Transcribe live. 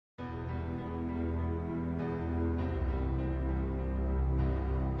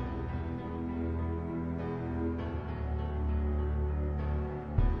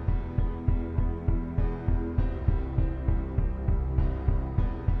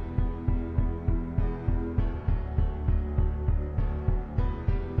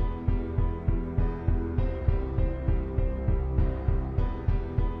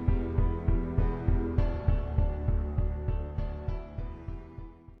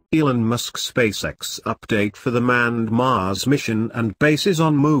Elon Musk SpaceX update for the manned Mars mission and bases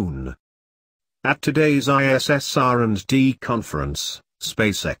on Moon. At today's ISS R&D conference,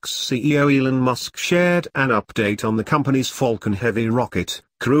 SpaceX CEO Elon Musk shared an update on the company's Falcon Heavy rocket,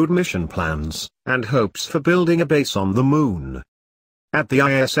 crewed mission plans, and hopes for building a base on the Moon. At the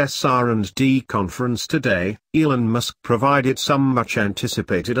ISS R&D conference today, Elon Musk provided some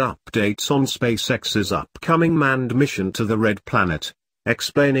much-anticipated updates on SpaceX's upcoming manned mission to the Red Planet,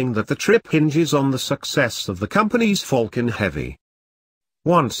 explaining that the trip hinges on the success of the company's Falcon Heavy.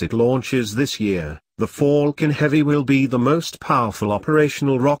 Once it launches this year, the Falcon Heavy will be the most powerful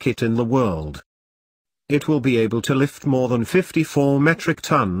operational rocket in the world. It will be able to lift more than 54 metric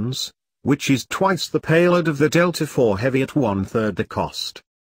tons, which is twice the payload of the Delta IV Heavy at one-third the cost.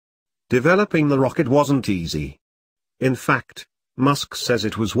 Developing the rocket wasn't easy. In fact, Musk says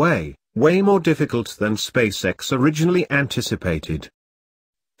it was way more difficult than SpaceX originally anticipated.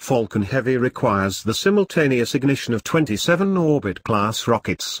 Falcon Heavy requires the simultaneous ignition of 27 orbit-class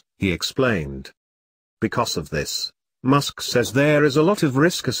rockets, he explained. Because of this, Musk says there is a lot of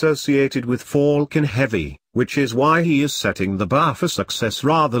risk associated with Falcon Heavy, which is why he is setting the bar for success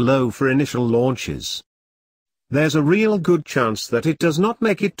rather low for initial launches. There's a real good chance that it does not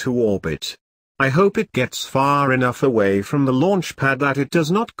make it to orbit. I hope it gets far enough away from the launch pad that it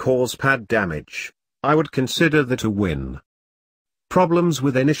does not cause pad damage. I would consider that a win. Problems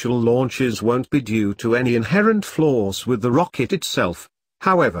with initial launches won't be due to any inherent flaws with the rocket itself,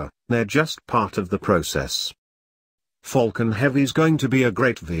 however, they're just part of the process. Falcon Heavy's going to be a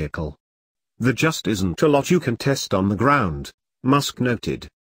great vehicle. There just isn't a lot you can test on the ground, Musk noted.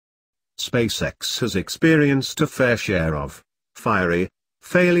 SpaceX has experienced a fair share of fiery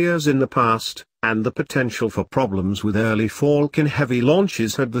failures in the past, and the potential for problems with early Falcon Heavy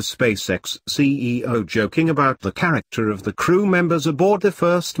launches had the SpaceX CEO joking about the character of the crew members aboard the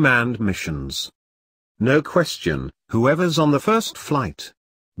first manned missions. No question, whoever's on the first flight.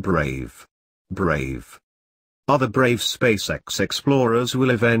 Brave. Other brave SpaceX explorers will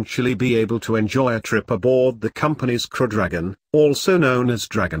eventually be able to enjoy a trip aboard the company's Crew Dragon, also known as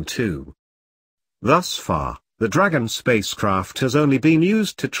Dragon 2. Thus far, the Dragon spacecraft has only been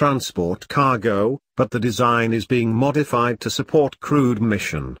used to transport cargo, but the design is being modified to support crewed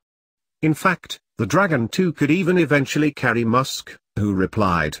mission. In fact, the Dragon 2 could even eventually carry Musk, who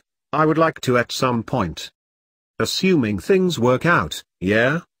replied, "I would like to at some point. Assuming things work out,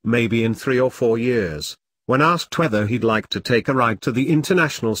 yeah, maybe in 3 or 4 years." When asked whether he'd like to take a ride to the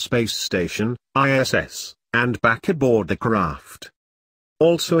International Space Station, ISS, and back aboard the craft.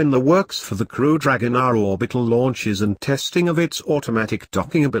 Also in the works for the Crew Dragon are orbital launches and testing of its automatic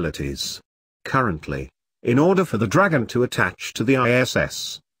docking abilities. Currently, in order for the Dragon to attach to the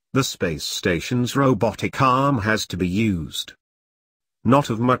ISS, the space station's robotic arm has to be used.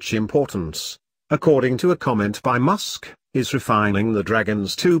 Not of much importance, according to a comment by Musk, is refining the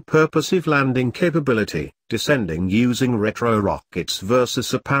Dragon's two-purposive landing capability, descending using retro rockets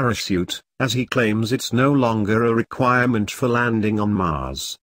versus a parachute, as he claims it's no longer a requirement for landing on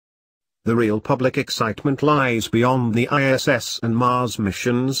Mars. The real public excitement lies beyond the ISS and Mars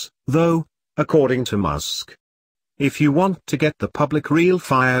missions, though, according to Musk. If you want to get the public real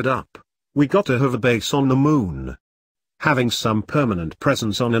fired up, we got to have a base on the Moon. Having some permanent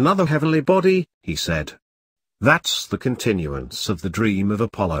presence on another heavenly body, he said. That's the continuance of the dream of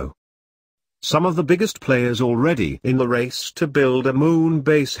Apollo. Some of the biggest players already in the race to build a moon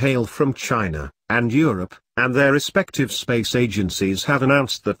base hail from China and Europe, and their respective space agencies have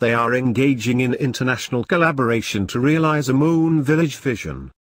announced that they are engaging in international collaboration to realize a moon village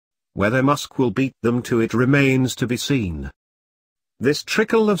vision. Whether Musk will beat them to it remains to be seen. This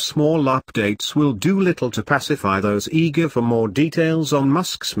trickle of small updates will do little to pacify those eager for more details on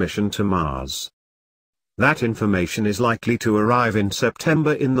Musk's mission to Mars. That information is likely to arrive in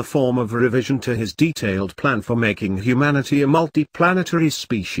September in the form of a revision to his detailed plan for making humanity a multiplanetary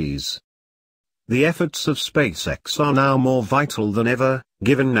species. The efforts of SpaceX are now more vital than ever,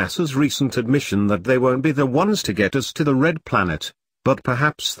 given NASA's recent admission that they won't be the ones to get us to the Red Planet, but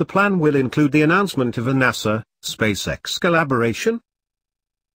perhaps the plan will include the announcement of a NASA-SpaceX collaboration?